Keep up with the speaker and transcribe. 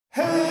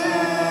Everyone,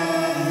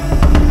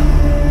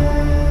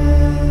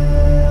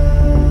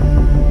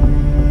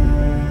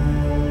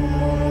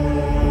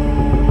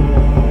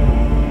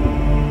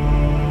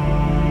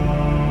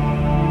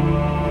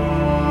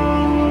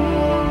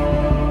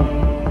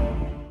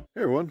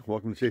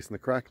 welcome to Chasing the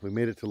Kraken. We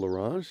made it to La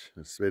Ronge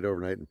and stayed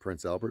overnight in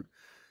Prince Albert,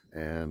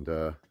 and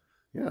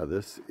yeah,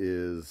 this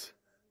is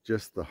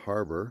just the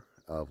harbor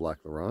of Lac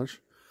la Ronge,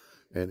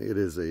 and it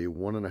is a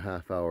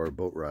 1.5 hour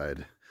boat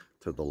ride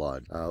to the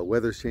lodge.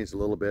 Weather's changed a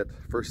little bit.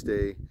 First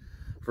day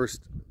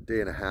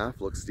and a half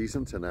looks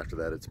decent, and after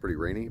that it's pretty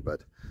rainy, but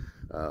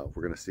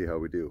we're gonna see how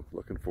we do.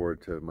 Looking forward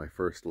to my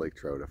first lake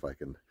trout if I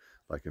can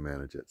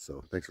manage it.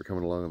 So thanks for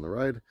coming along on the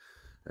ride,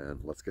 and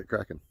let's get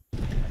cracking.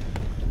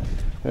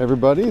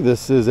 Everybody,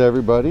 this is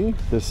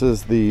This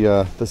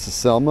is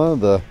Selma,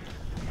 the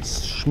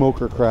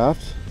smoker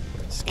craft.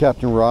 This is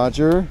Captain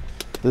Roger.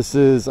 This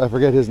is, I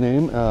forget his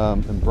name,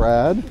 and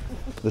Brad.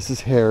 This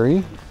is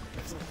Harry.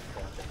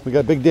 We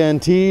got Big Dan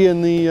T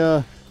and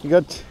the, you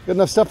got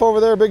enough stuff over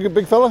there,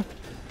 big fella?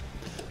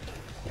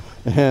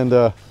 And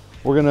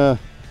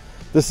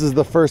this is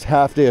the first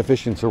half day of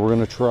fishing, so we're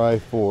gonna try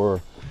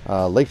for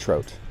lake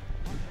trout.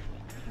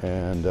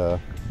 And yeah,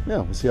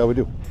 we'll see how we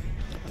do.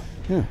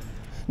 Yeah.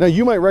 Now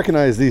you might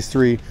recognize these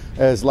three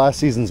as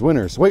last season's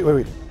winners.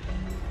 Wait.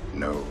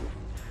 No,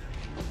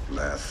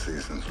 last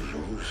season's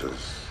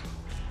losers.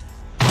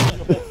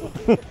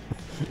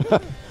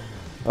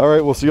 All right,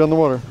 we'll see you on the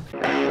water.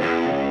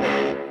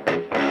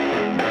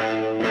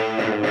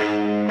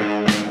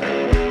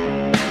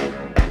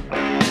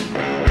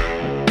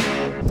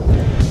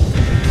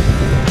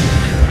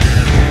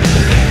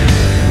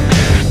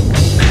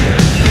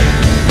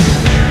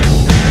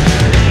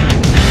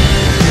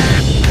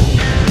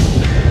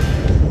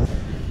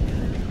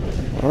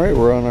 All right,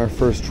 we're on our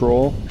first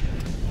troll.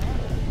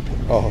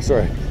 Oh,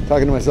 sorry,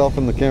 talking to myself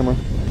in the camera.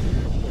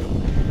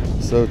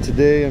 So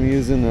today I'm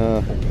using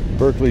a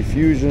Berkeley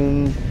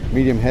Fusion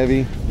medium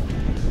heavy,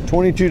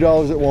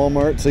 $22 at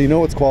Walmart, so you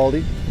know it's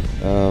quality.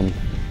 And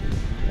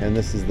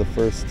this is the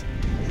first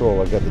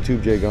troll. I've got the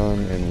tube jig on,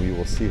 and we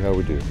will see how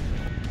we do.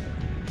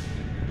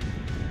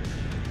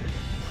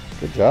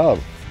 Good job.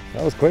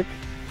 That was quick.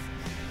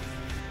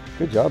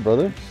 Good job,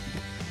 brother.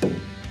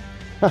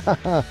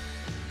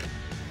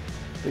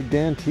 Big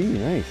Dan T,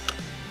 nice.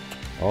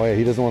 Oh yeah,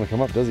 he doesn't want to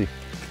come up, does he?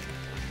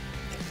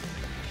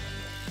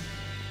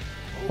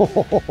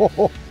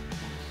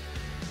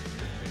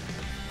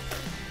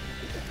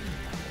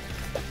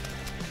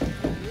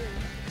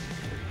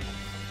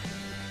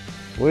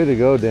 Way to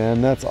go,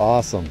 Dan. That's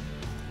awesome.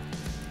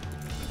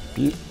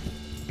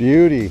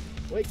 Beauty.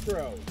 Lake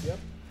Trout, yep.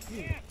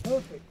 Yeah,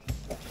 perfect.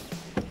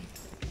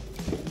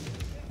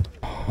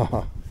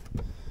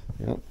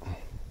 Yep.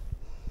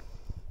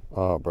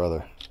 Oh,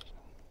 brother.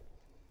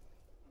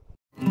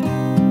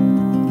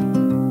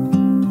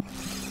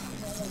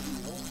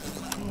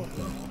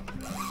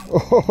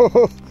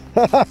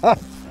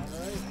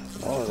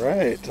 All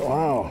right.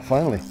 Wow,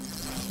 finally.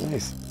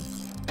 Nice.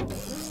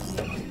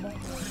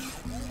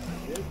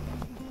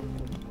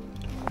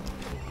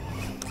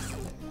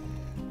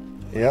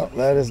 Yep,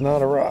 that is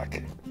not a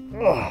rock.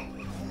 Ugh.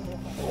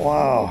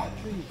 Wow.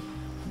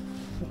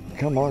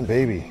 Come on,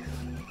 baby.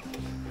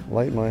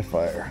 Light my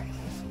fire.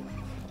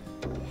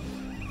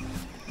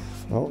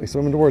 Oh, he's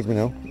swimming towards me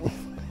now.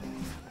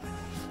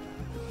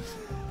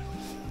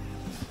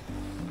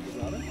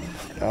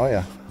 Oh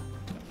yeah.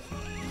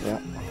 Yeah.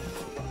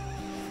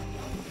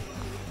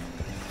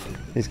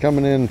 He's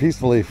coming in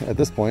peacefully at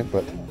this point,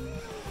 but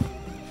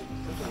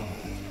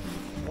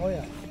Oh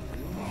yeah.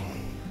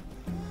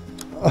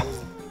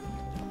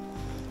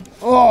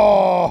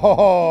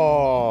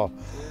 Oh,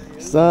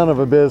 son of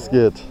a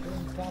biscuit.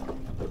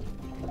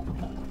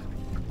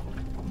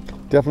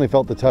 Definitely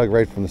felt the tug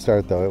right from the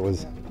start, though. It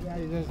was. Yeah,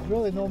 there's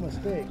really no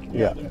mistake.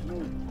 Yeah.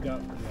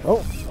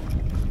 Oh,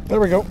 there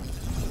we go.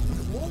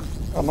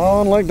 I'm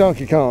on like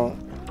Donkey Kong.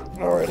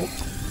 Alrighty.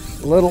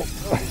 Little.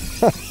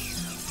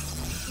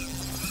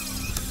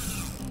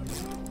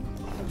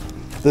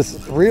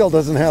 This reel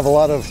doesn't have a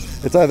lot of.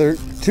 It's either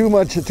too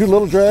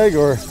little drag,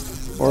 or.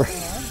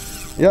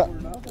 Yeah.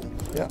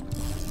 Yeah.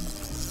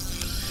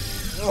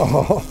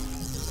 Oh,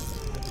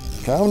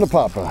 come to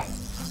Papa,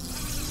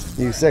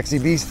 you sexy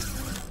beast.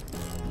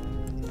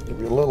 Give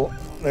you a little.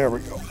 There we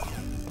go.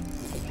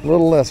 A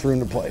little less room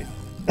to play.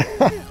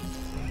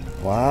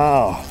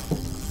 Wow,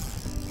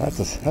 that's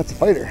a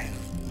fighter.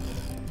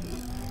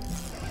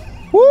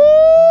 Woo!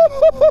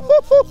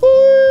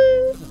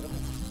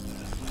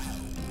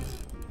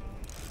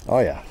 Oh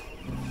yeah.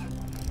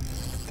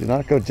 Do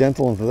not go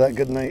gentle into that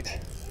good night.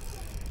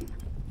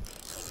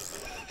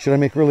 Should I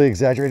make really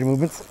exaggerated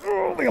movements?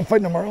 Oh, I think I'm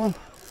fighting a marlin.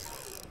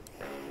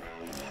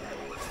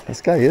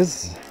 This guy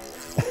is.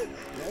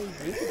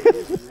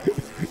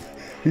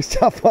 He's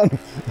tough on.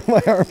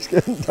 My arm's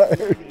getting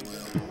tired.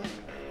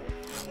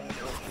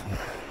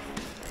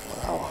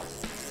 Wow.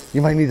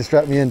 You might need to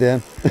strap me in,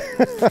 Dan.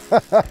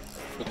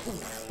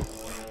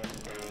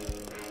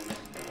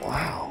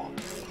 Wow.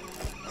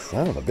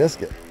 Son of a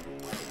biscuit.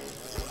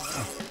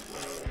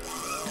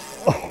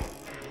 Oh.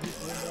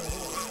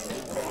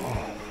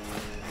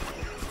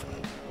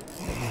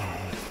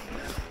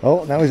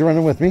 Oh, now he's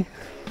running with me.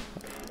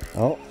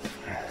 Oh,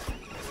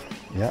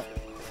 yeah,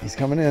 he's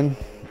coming in.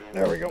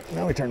 There we go.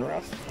 Now we turn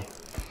around.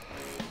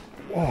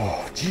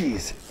 Oh,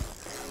 jeez.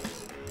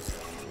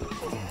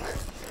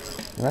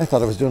 And I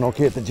thought I was doing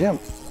okay at the gym.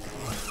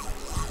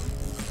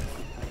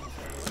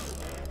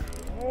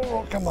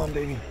 Oh, come on,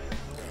 baby.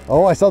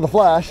 Oh, I saw the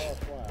flash.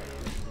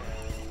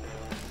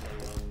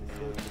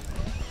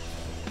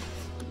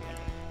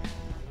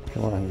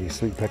 Come on, you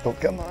sweet pickle.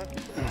 Come on.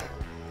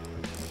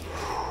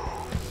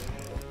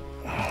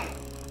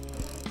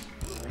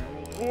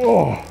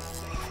 Oh.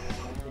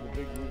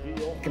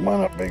 Come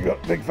on up,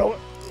 big fella.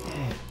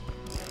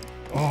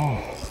 Oh.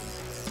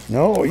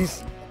 No,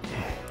 he's...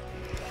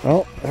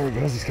 Oh, there he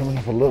goes. He's coming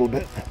up a little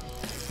bit.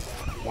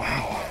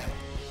 Wow.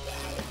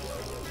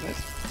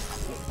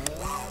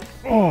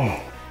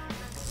 Oh.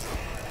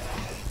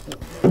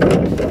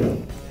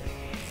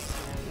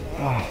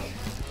 Oh.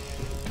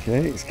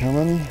 Okay, he's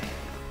coming.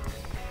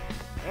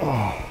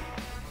 Oh.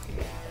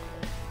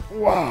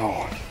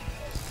 Wow.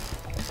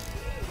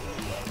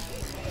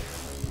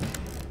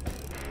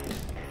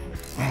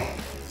 I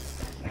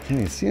can't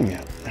even see him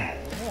yet.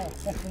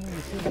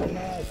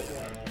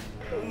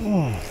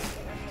 Oh.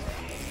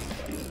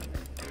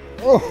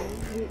 Oh.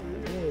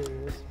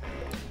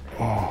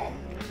 Oh.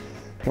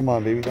 Come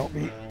on, baby. Don't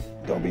be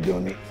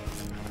doing me.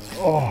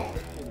 Oh.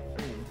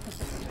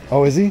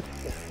 Oh, is he?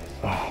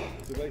 Oh.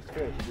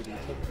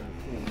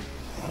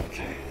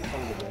 Okay.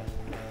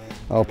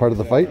 Oh, part of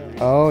the fight?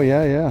 Oh,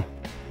 yeah, yeah.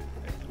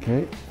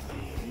 Okay.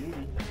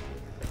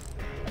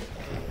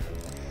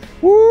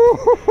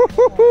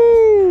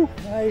 Woo!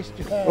 Nice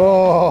job.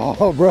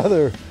 Oh,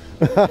 brother.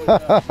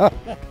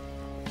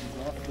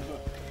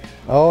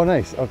 Oh,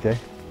 nice. Okay.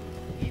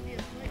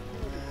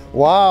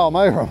 Wow,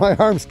 my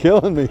arm's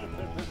killing me.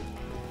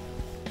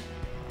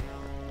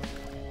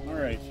 All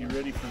right, you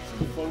ready for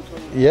some photos?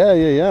 Yeah,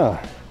 yeah,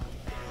 yeah.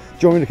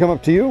 Do you want me to come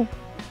up to you?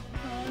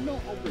 No,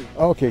 I'll do.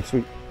 Okay,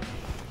 sweet.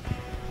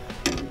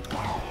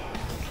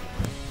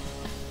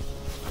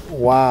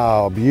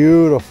 Wow,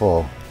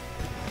 beautiful.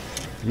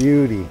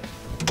 Beauty.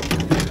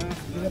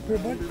 Get up here,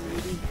 bud.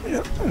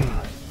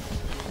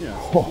 Yeah,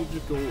 Oh. you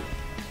just go in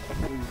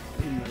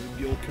the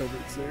gill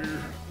covers there,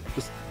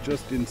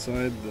 just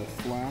inside the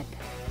flap.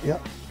 Yeah.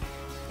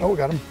 Oh, we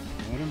got him.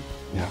 Got him?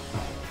 Yeah.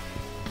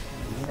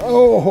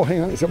 Oh, hang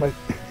on. He's got my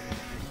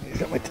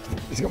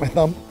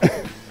thumb.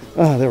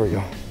 Ah, there we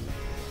go.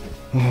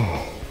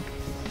 Oh,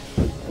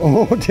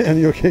 oh, Dan,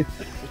 you okay?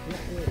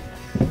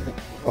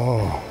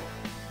 Oh.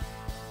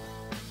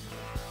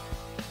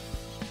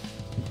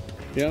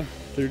 Yeah,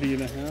 30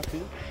 and a half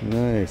inch.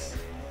 Nice.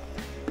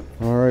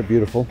 All right,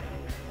 beautiful.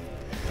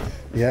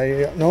 Yeah, yeah,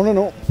 yeah. No, no,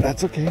 no.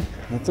 That's okay.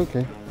 That's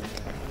okay.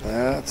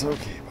 That's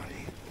okay,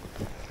 buddy.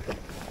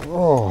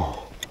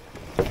 Oh.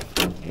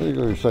 There you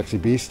go, you sexy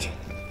beast.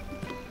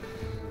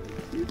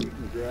 You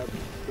can grab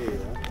the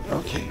tail.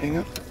 Okay, hang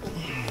on.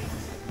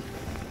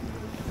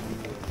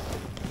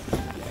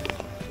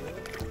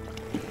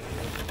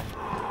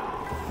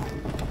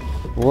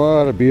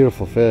 What a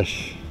beautiful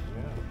fish.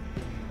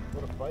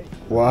 What a fight.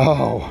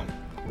 Wow.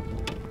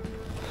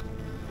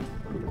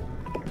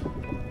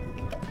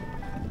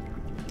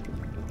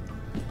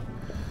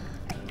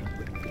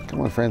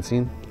 Come on,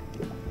 Francine.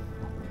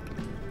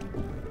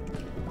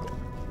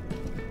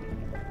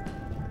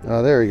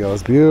 Oh, there he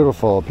goes.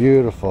 Beautiful,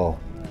 beautiful.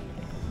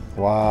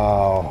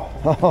 Wow.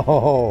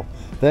 Oh,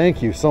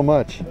 thank you so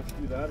much. Let's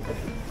do that.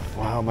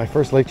 Wow, my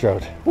first lake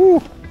trout.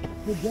 Woo.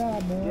 Good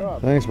job, man. Good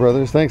job. Thanks,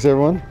 brothers. Thanks,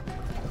 everyone.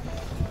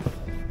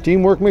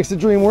 Teamwork makes the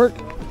dream work.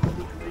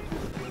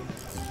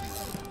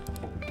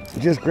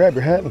 Just grab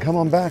your hat and come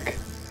on back.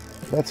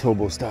 That's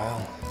hobo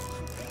style.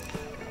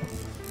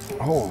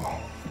 Oh.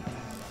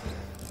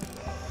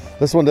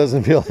 This one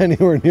doesn't feel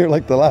anywhere near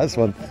like the last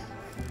one.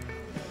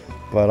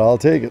 But I'll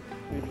take it.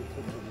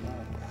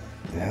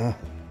 Yeah.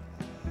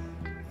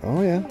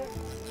 Oh, yeah.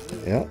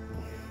 Yeah.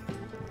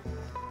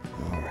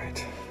 All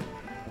right.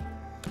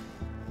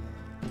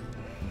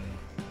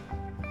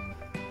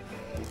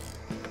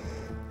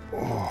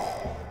 Oh.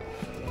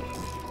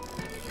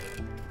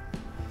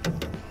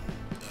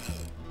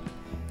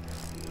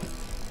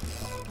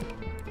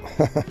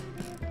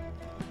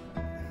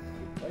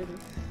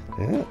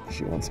 Yeah,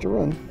 she wants to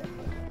run.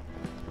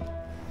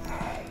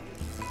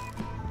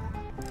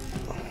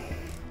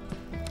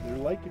 They're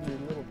liking your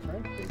little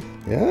crankbait.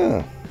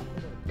 Yeah.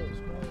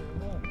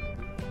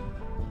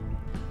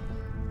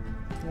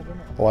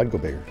 Oh, I'd go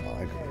bigger. Oh,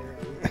 I'd go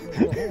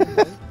bigger.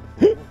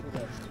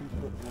 That's 2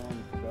 foot long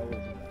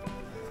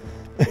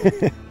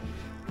bellows.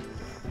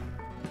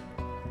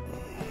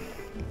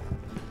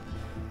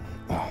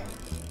 Oh.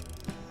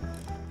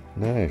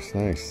 Nice,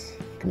 nice.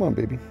 Come on,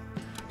 baby.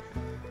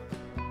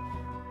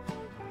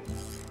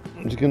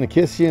 I'm just gonna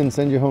kiss you and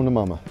send you home to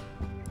mama.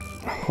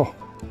 Oh.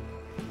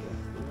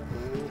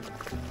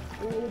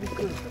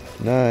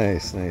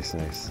 Nice, nice,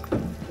 nice.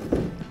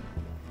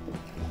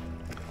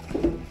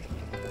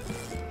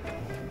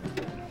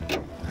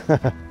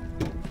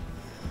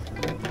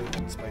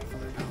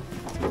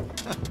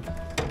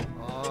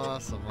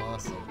 Awesome,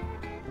 awesome.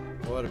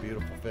 What a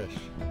beautiful fish.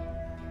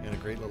 And a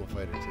great little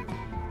fighter too.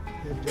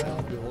 Good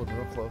job. I'll hold him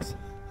real close.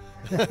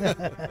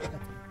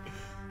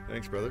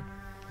 Thanks, brother.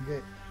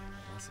 Okay.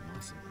 Awesome,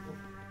 awesome.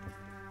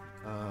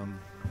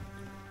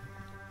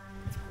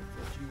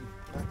 Let you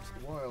catch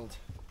the wild.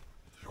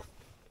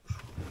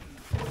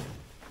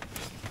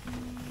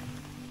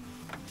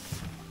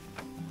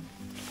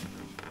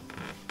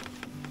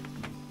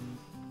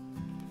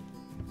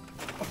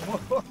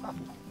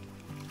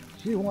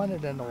 She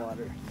wanted in the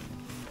water.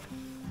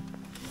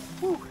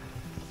 Whew.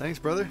 Thanks,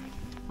 brother.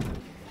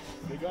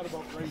 They got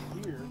about right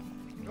here.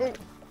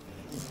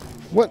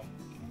 What?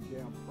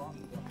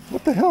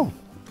 What the hell?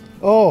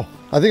 Oh,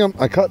 I think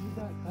I cut.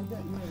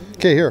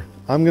 Okay, here.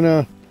 I'm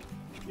gonna.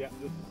 Yeah,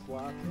 this is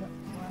slack.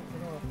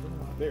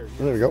 There.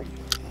 There we go.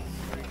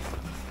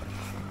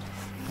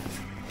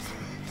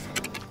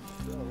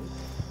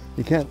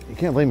 You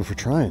can't blame me for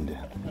trying,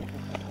 Dan.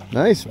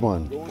 Nice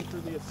one. Going for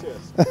the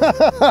assist.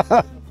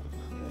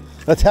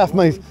 That's half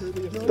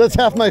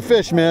my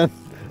fish, man.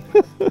 I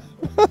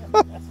don't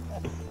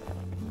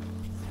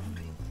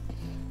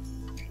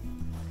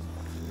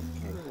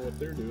know what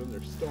they're doing.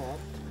 They're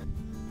stopped.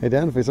 Hey,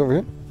 Dan, face over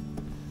here.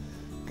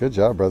 Good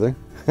job, brother.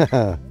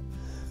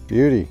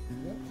 Beauty.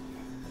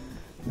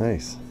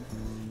 Nice.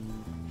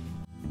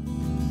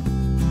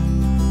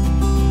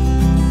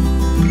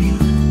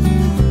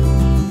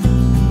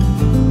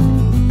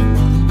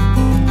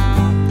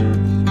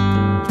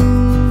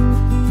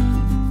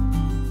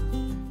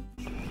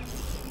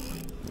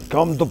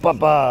 Come to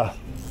Papa.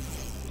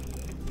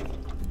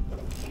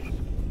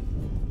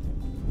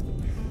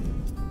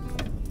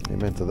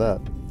 Amen to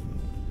that.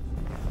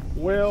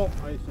 Well,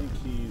 I think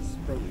he's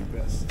probably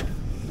best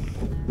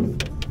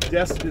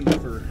destined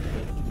for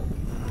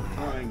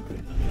trying to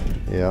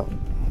Yeah.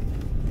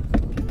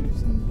 do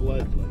some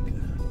blood like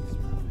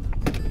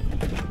that.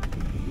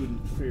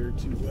 Wouldn't fare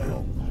too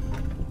well.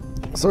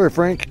 Sorry,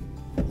 Frank.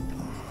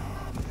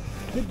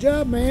 Good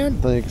job, man.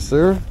 Thanks,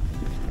 sir.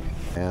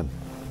 And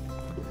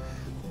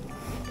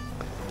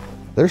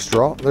they're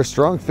strong. They're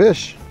strong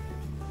fish.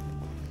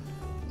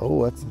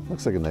 Oh, that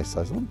looks like a nice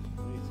size one.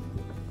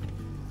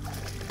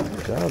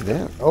 Good job,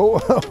 Dan.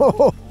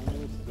 Oh,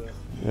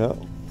 yeah.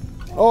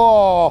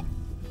 Oh.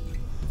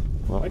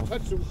 I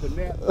touched him with the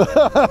net.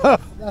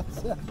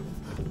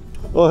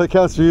 Well, it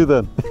counts for you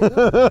then.